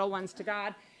 Leading Little Ones to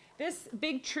God. This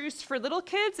Big Truce for Little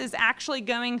Kids is actually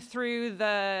going through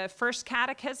the first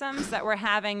catechisms that we're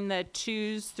having the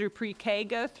 2s through pre-K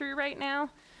go through right now.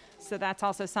 So that's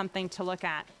also something to look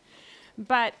at.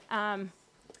 But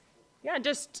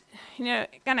just, kind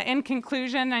of in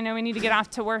conclusion, I know we need to get off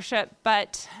to worship,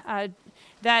 but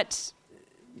that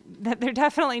there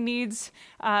definitely needs,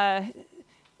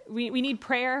 we need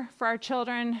prayer for our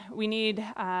children. We need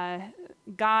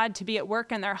God to be at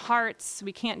work in their hearts.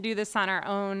 We can't do this on our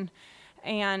own.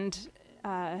 And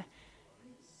I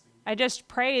just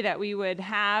pray that we would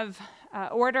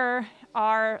order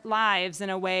our lives in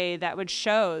a way that would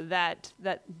show that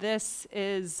this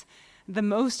is the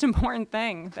most important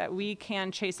thing that we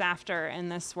can chase after in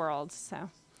this world. So,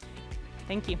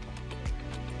 thank you.